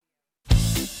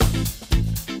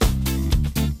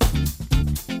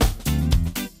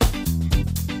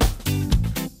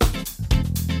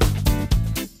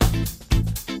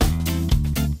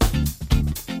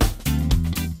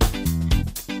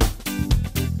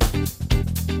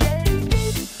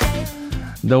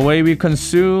The way we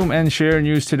consume and share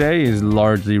news today is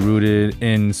largely rooted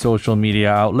in social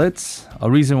media outlets, a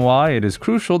reason why it is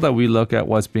crucial that we look at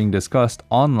what's being discussed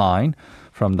online,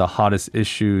 from the hottest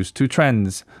issues to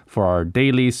trends. For our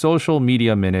daily social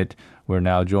media minute, we're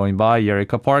now joined by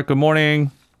Yerika Park. Good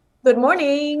morning. Good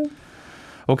morning.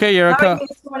 Okay, How are Yerika. you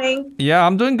this morning? Yeah,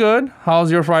 I'm doing good. How's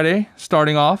your Friday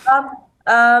starting off? Um,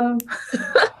 um,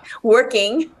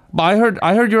 Working. But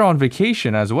I heard you're on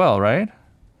vacation as well, right?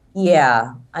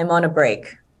 Yeah, I'm on a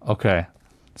break. Okay. I'm on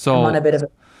So a bit of a,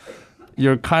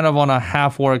 you're kind of on a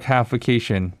half work, half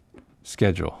vacation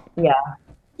schedule. yeah.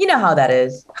 You know how that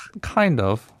is Kind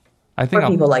of. I think for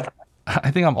I'm people like,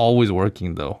 I think I'm always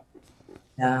working though.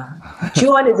 yeah.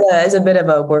 Juan is a bit of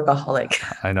a workaholic.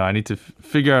 I know I need to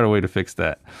figure out a way to fix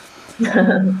that.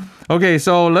 Okay,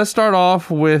 so let's start off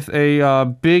with a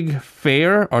big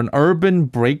fair, urban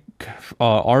break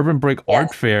art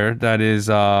Yes. fair that is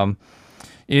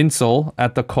in Seoul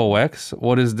at the COEX.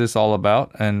 What is this all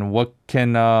about, and what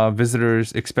can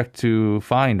visitors expect to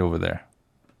find over there?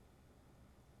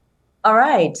 All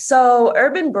right. So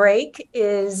Urban Break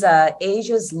is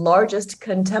Asia's largest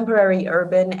contemporary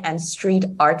urban and street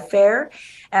art fair.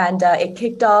 And it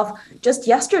kicked off just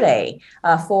yesterday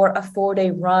for a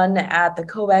 4-day run at the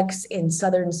COEX in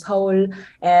southern Seoul.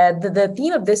 And the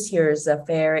theme of this year's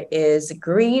fair is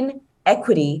green,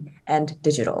 equity, and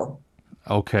digital.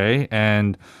 Okay,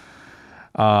 and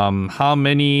how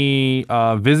many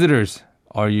visitors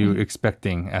are you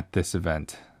expecting at this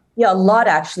event? Yeah, a lot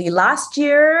actually. Last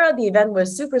year, the event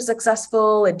was super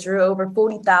successful. It drew over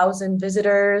 40,000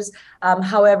 visitors.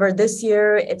 However, this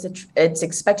year it's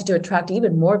expected to attract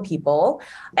even more people.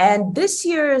 And this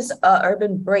year's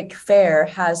Urban Break Fair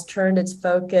has turned its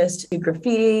focus to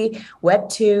graffiti,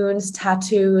 webtoons,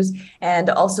 tattoos, and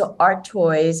also art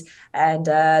toys. And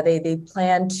they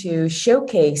plan to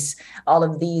showcase all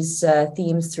of these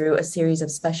themes through a series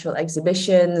of special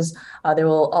exhibitions. There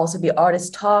will also be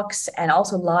artist talks and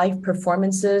also live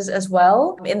performances as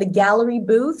well. In the gallery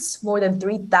booths, more than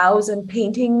 3,000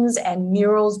 paintings and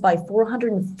murals by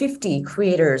 450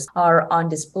 creators are on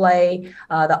display.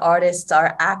 The artists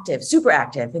are active, super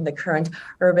active in the current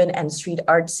urban and street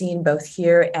art scene, both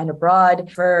here and abroad.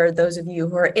 For those of you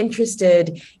who are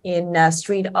interested in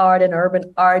street art and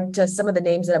urban art, some of the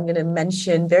names that I'm going to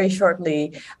mention very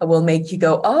shortly will make you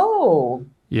go, oh,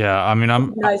 Yeah, I mean,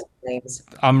 recognize names.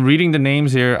 I'm reading the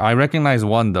names here. I recognize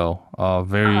one though,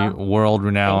 very Uh-huh.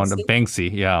 world-renowned Banksy.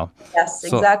 Banksy. Yeah. Yes,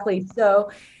 So exactly.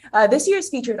 So this year's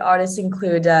featured artists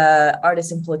include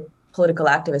artist and political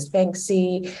activist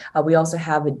Banksy. We also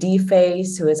have a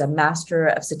D-Face, who is a master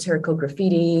of satirical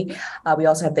graffiti. We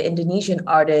also have the Indonesian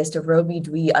artist Robi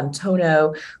Dwi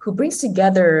Antono, who brings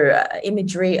together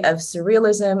imagery of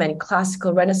surrealism and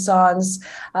classical Renaissance.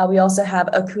 We also have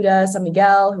Okuda San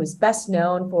Miguel, who is best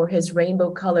known for his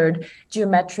rainbow-colored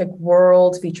geometric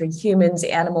world featuring humans,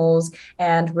 animals,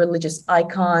 and religious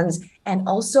icons. And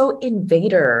also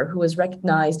Invader, who is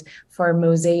recognized for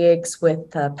mosaics with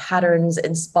patterns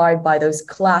inspired by those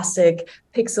classic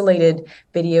pixelated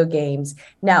video games.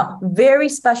 Now, very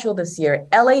special this year,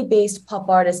 LA-based pop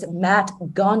artist Matt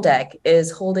Gondek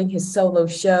is holding his solo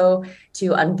show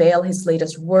to unveil his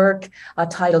latest work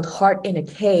titled Heart in a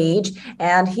Cage.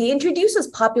 And he introduces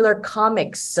popular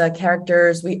comics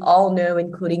characters we all know,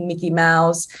 including Mickey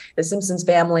Mouse, The Simpsons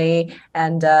Family,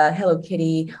 and Hello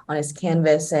Kitty on his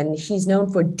canvas. And he's known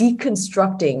for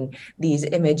deconstructing these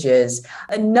images.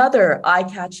 Another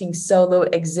eye-catching solo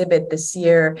exhibit this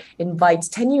year invites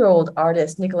 10-year-old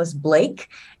artist Nicholas Blake.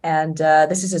 And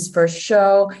this is his first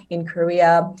show in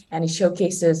Korea. And he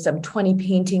showcases some 20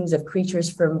 paintings of creatures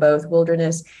from both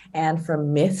wilderness and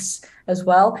from myths as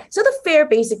well. So the fair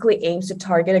basically aims to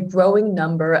target a growing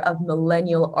number of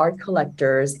millennial art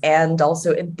collectors and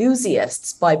also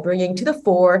enthusiasts by bringing to the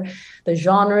fore the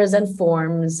genres and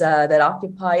forms that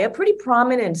occupy a pretty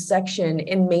prominent section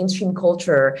in mainstream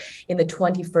culture in the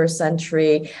 21st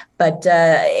century. But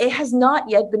it has not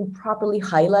yet been properly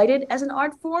highlighted as an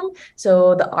art form.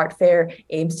 So the art fair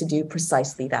aims to do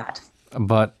precisely that.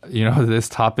 but this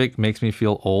topic makes me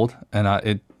feel old, and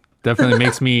it definitely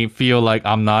makes me feel like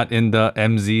I'm not in the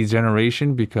MZ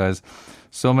generation because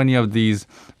so many of these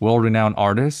world-renowned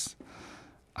artists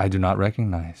I do not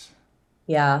recognize.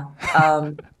 Yeah.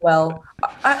 Well,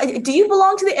 do you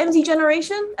belong to the MZ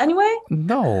generation anyway?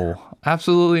 No,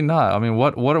 absolutely not. I mean,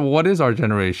 what is our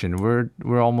generation?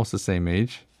 We're almost the same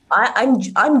age.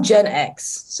 I'm Gen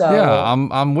X, Yeah, so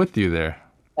I'm with you there.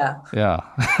 yeah.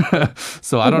 Yeah.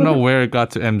 So I don't know where it got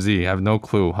to MZ. I have no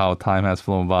clue how time has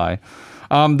flown by.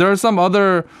 There are some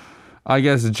other I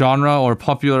guess, genre or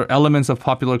popular elements of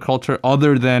popular culture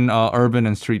other than urban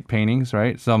and street paintings,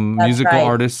 right? Some That's musical right.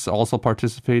 artists also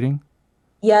participating.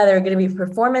 Yeah, there are going to be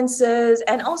performances.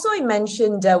 And also, I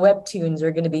mentioned webtoons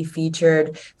are going to be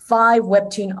featured. Five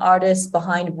webtoon artists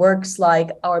behind works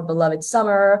like Our Beloved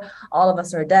Summer, All of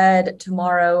Us Are Dead,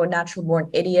 Tomorrow, Natural Born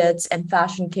Idiots, and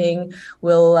Fashion King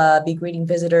will be greeting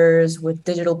visitors with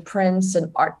digital prints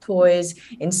and art toys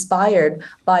inspired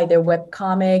by their web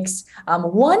comics.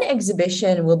 One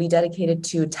exhibition will be dedicated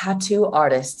to tattoo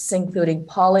artists, including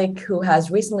Pollock, who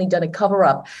has recently done a cover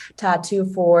up tattoo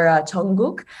for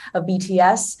Jungkook of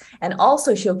BTS, and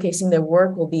also showcasing their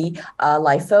work will be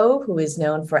Lifo, who is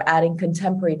known for adding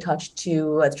contemporary touch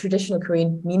to traditional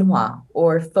Korean minhwa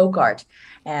or folk art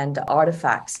and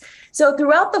artifacts. So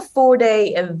throughout the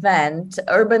 4-day event,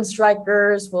 Urban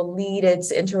Strikers will lead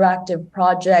its interactive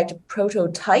project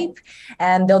Prototype,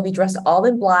 and they'll be dressed all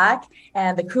in black.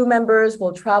 And the crew members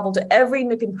will travel to every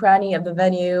nook and cranny of the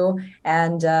venue,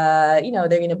 and they're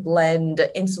going to blend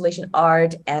installation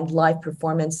art and live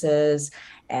performances.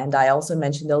 And I also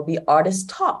mentioned there'll be artist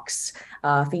talks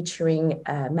featuring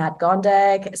Matt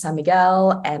Gondek, San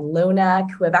Miguel, and Lonak,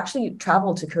 who have actually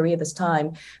traveled to Korea this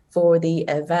time for the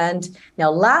event.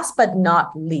 Now, last but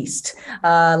not least,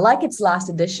 like its last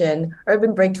edition,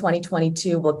 Urban Break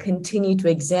 2022 will continue to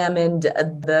examine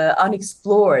the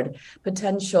unexplored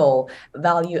potential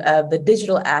value of the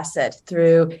digital asset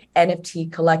through NFT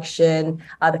collection.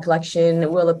 The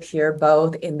collection will appear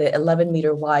both in the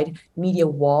 11-meter wide media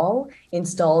wall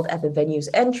installed at the venue's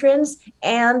entrance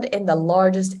and in the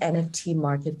largest NFT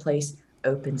marketplace,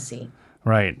 OpenSea.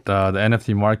 Right. The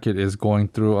NFT market is going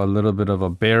through a little bit of a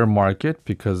bear market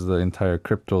because the entire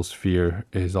crypto sphere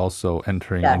is also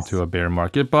entering into Yes. a bear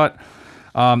market. But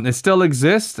it still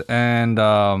exists. And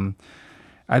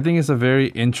I think it's a very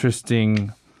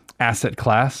interesting asset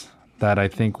class that I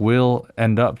think will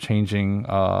end up changing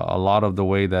a lot of the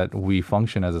way that we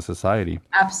function as a society.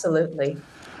 Absolutely.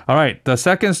 All right. The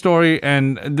second story,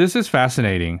 and this is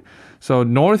fascinating. So,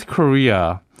 North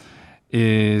Korea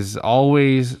is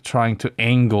always trying to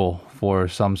angle for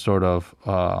some sort of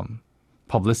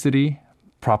publicity,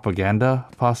 propaganda,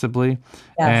 possibly,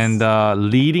 and Yes.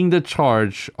 leading the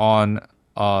charge on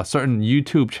a certain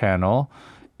YouTube channel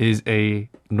is a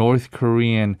North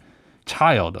Korean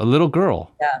child, a little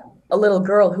girl. Yeah. A little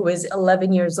girl who is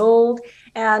 11 years old,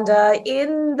 and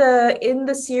in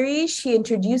the series, she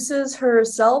introduces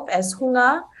herself as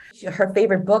Hunga. Her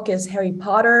favorite book is Harry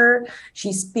Potter.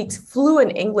 She speaks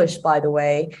fluent English, by the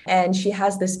way, and she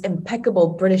has this impeccable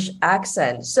British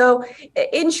accent. So,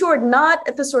 in short, not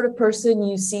the sort of person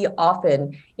you see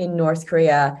often in North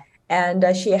Korea. And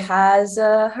she has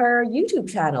her YouTube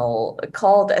channel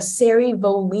called Sari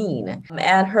Voline.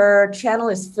 And her channel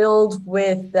is filled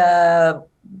with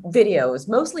videos,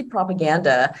 mostly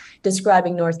propaganda,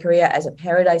 describing North Korea as a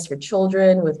paradise for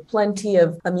children with plenty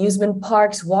of amusement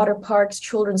parks, water parks,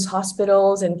 children's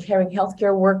hospitals, and caring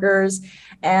healthcare workers.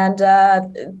 And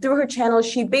through her channel,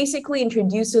 she basically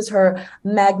introduces her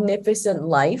magnificent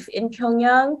life in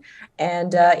Pyongyang.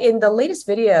 And in the latest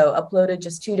video uploaded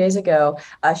just 2 days ago,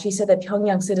 she said that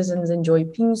Pyongyang citizens enjoy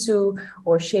pingsu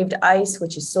or shaved ice,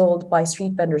 which is sold by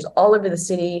street vendors all over the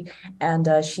city. And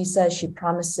she says she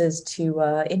promises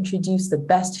to introduce the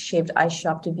best shaved ice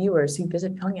shop to viewers who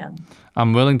visit Pyongyang.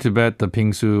 I'm willing to bet the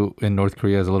pingsu in North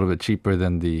Korea is a little bit cheaper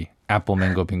than the apple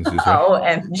mango pingsus,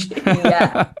 right? OMG,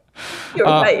 yeah, you're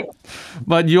right.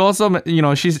 But you also,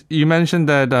 you mentioned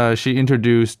that she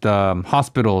introduced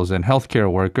hospitals and healthcare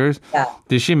workers. Yeah.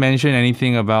 Did she mention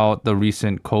anything about the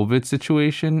recent COVID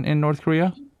situation in North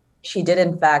Korea? She did,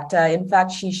 in fact.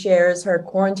 She shares her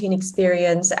quarantine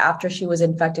experience after she was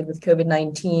infected with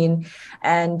COVID-19.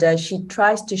 And she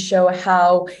tries to show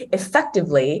how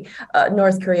effectively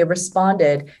North Korea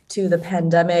responded to the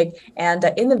pandemic. And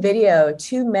in the video,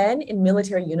 two men in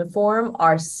military uniform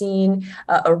are seen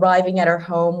arriving at her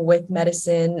home with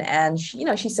medicine. And,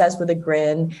 she says with a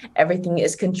grin, everything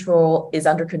is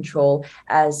under control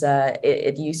as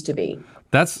it used to be.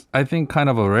 That's, I think, kind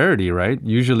of a rarity, right?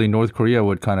 Usually North Korea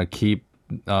would kind of keep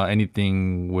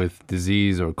anything with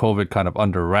disease or COVID kind of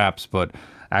under wraps, but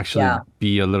actually Yeah.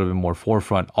 be a little bit more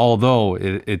forefront, although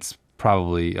it's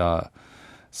probably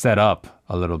set up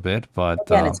a little bit. But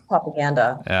Again, it's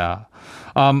propaganda. yeah.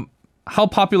 How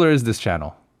popular is this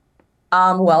channel?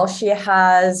 Well, she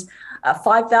has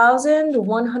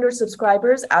 5,100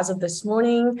 subscribers as of this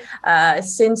morning.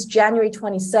 Since January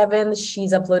 27th,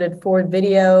 she's uploaded 4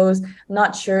 videos.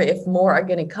 Not sure if more are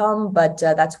going to come, but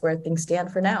that's where things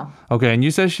stand for now. Okay, and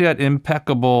you said she had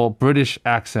impeccable British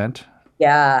accent.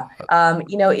 Yeah.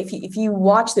 If you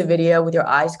watch the video with your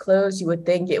eyes closed, you would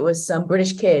think it was some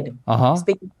British kid Uh-huh.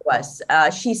 speaking to us.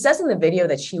 She says in the video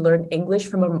that she learned English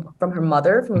from her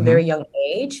mother from a Mm-hmm. very young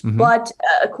age. Mm-hmm. But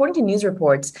according to news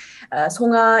reports,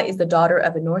 Songa is the daughter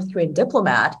of a North Korean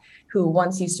diplomat who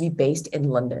once used to be based in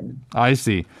London. I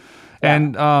see. Yeah.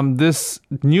 And this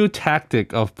new tactic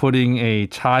of putting a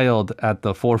child at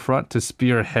the forefront to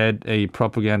spearhead a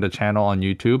propaganda channel on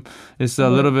YouTube is a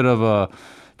little Mhm. bit of a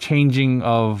changing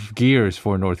of gears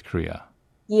for North Korea.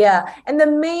 Yeah, and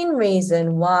the main reason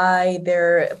why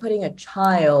they're putting a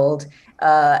child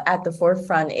at the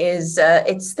forefront is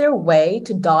it's their way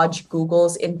to dodge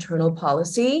Google's internal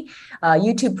policy.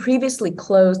 YouTube previously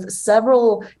closed several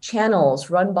channels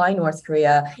run by North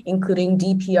Korea, including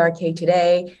DPRK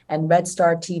Today and Red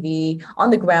Star TV, on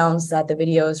the grounds that the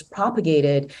videos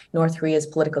propagated North Korea's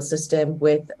political system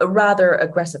with a rather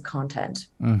aggressive content.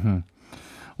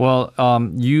 Well,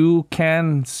 you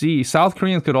can see South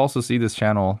Koreans could also see this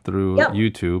channel through Yep,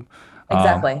 YouTube.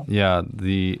 exactly. Yeah,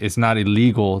 the it's not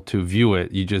illegal to view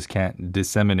it. You just can't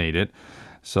disseminate it.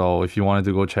 So if you wanted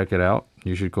to go check it out,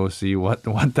 you should go see what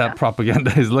what that Yeah.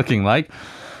 propaganda is looking like.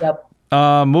 Yep.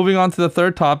 Moving on to the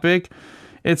third topic,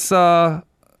 it's a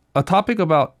topic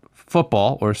about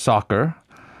football or soccer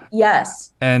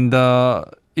Yes. and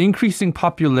increasing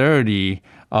popularity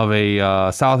of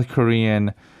a South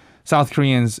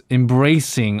Koreans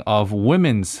embracing of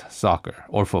women's soccer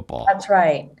or football. That's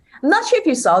right. I'm not sure if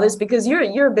you saw this because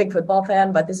you're a big football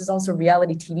fan, but this is also a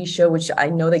reality TV show, which I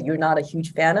know that you're not a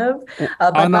huge fan of.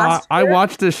 But No, last I year,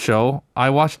 watched this show. I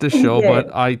watched this you show, did.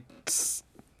 but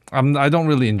I don't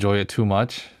really enjoy it too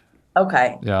much.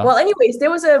 Okay. Yeah. Well, anyways, there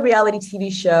was a reality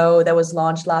TV show that was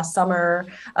launched last summer,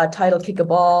 titled Kick a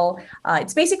Ball.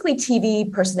 It's basically TV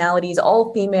personalities,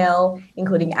 all female,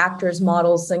 including actors,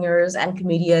 models, singers, and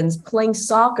comedians, playing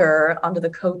soccer under the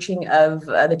coaching of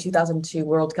the 2002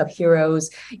 World Cup heroes,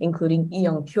 including Lee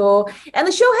Young-kyo. And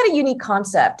the show had a unique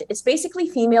concept. It's basically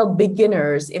female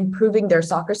beginners improving their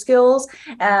soccer skills,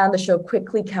 and the show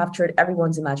quickly captured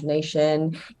everyone's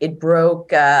imagination. It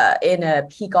broke in a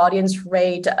peak audience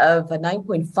rate of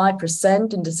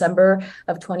 9.5% in December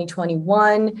of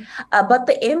 2021. But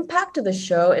the impact of the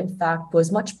show, in fact,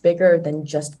 was much bigger than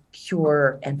just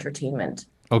pure entertainment.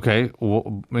 Okay.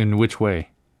 In which way?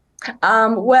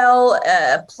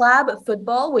 Plab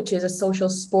Football, which is a social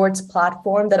sports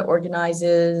platform that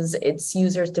organizes its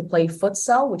users to play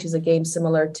futsal, which is a game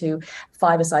similar to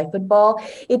five-a-side football.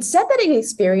 It said that it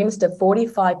experienced a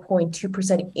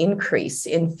 45.2% increase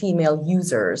in female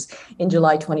users in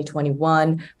July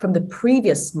 2021 from the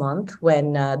previous month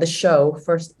when the show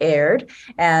first aired.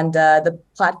 And the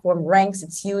platform ranks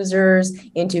its users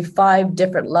into five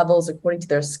different levels according to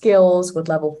their skills, with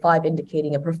level five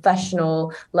indicating a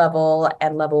professional level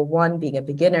and level one being a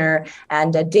beginner.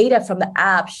 And data from the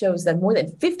app shows that more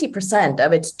than 50%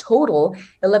 of its total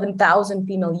 11,000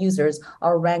 female users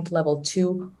are ranked level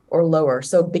two or lower.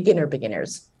 So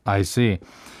beginners. I see.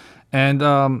 And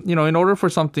in order for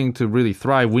something to really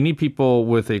thrive, we need people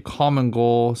with a common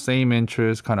goal, same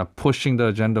interest, kind of pushing the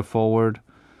agenda forward.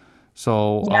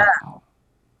 So,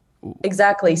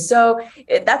 Exactly. So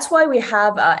that's why we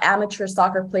have amateur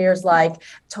soccer players like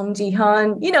Tong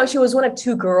Ji-hyun. She was one of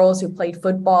two girls who played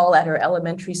football at her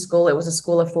elementary school. It was a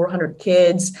school of 400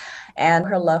 kids. And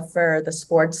her love for the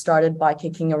sport started by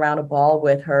kicking around a ball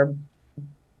with her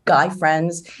guy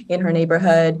friends in her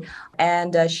neighborhood.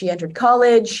 And she entered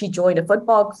college. She joined a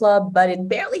football club, but it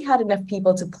barely had enough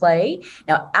people to play.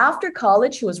 Now, after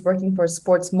college, she was working for a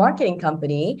sports marketing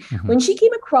company mhm. when she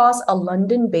came across a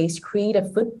London based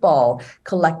creative football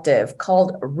collective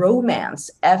called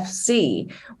Romance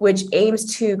FC, which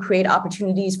aims to create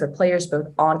opportunities for players both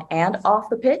on and off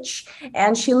the pitch.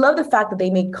 And she loved the fact that they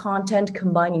made content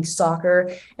combining soccer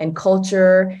and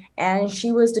culture. And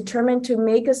she was determined to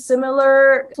make a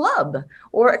similar club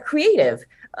or a creative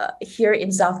here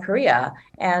in South Korea.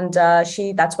 And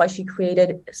that's why she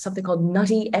created something called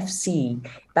Nutty FC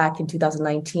back in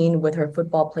 2019 with her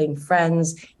football playing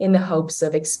friends in the hopes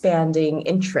of expanding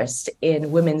interest in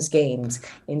women's games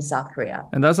in South Korea.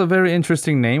 And that's a very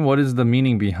interesting name. What is the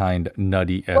meaning behind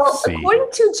Nutty Well, FC? according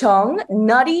to Chung,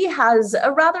 nutty has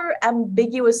a rather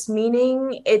ambiguous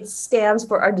meaning. It stands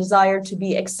for our desire to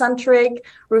be eccentric,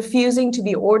 refusing to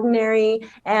be ordinary,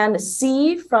 and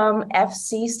C from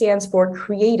FC stands for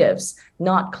creatives,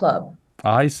 not club.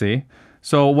 I see.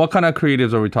 So, what kind of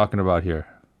creatives are we talking about here?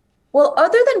 Well,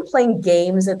 other than playing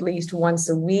games at least once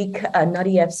a week,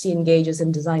 Nutty FC engages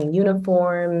in designing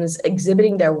uniforms,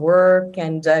 exhibiting their work,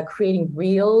 and creating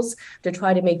reels to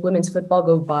try to make women's football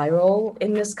go viral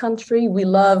in this country. We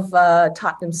love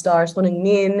Tottenham star Son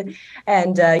Heung-min,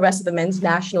 and the rest of the men's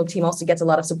national team also gets a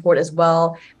lot of support as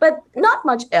well, but not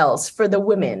much else for the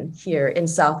women here in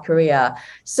South Korea.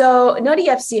 So Nutty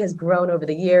FC has grown over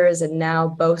the years and now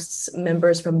boasts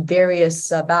members from various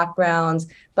backgrounds,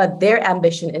 but their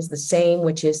ambition is the same,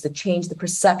 which is to change the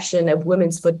perception of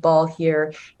women's football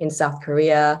here in South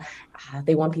Korea.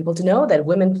 They want people to know that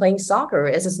women playing soccer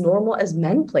is as normal as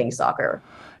men playing soccer.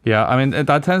 Yeah, I mean,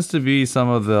 that tends to be some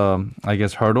of the, I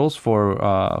guess, hurdles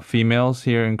for females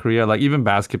here in Korea. Like even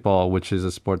basketball, which is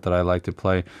a sport that I like to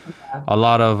play. A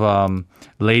lot of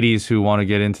ladies who want to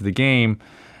get into the game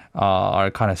are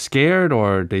kind of scared,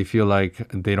 or they feel like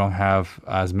they don't have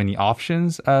as many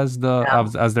options as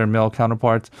as their male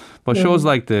counterparts. But shows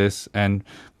like this and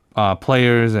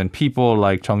players and people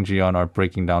like Chung Ji-yeon are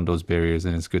breaking down those barriers,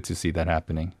 and it's good to see that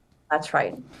happening. That's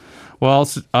right. Well,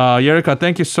 Yerika,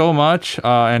 thank you so much,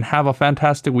 and have a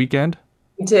fantastic weekend.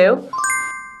 You too.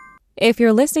 If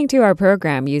you're listening to our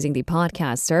program using the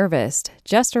podcast service,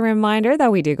 just a reminder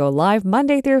that we do go live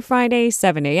Monday through Friday,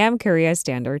 7 a.m. Korea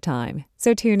Standard Time.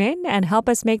 So tune in and help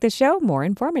us make the show more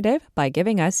informative by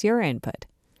giving us your input.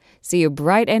 See you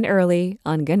bright and early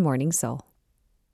on Good Morning Seoul.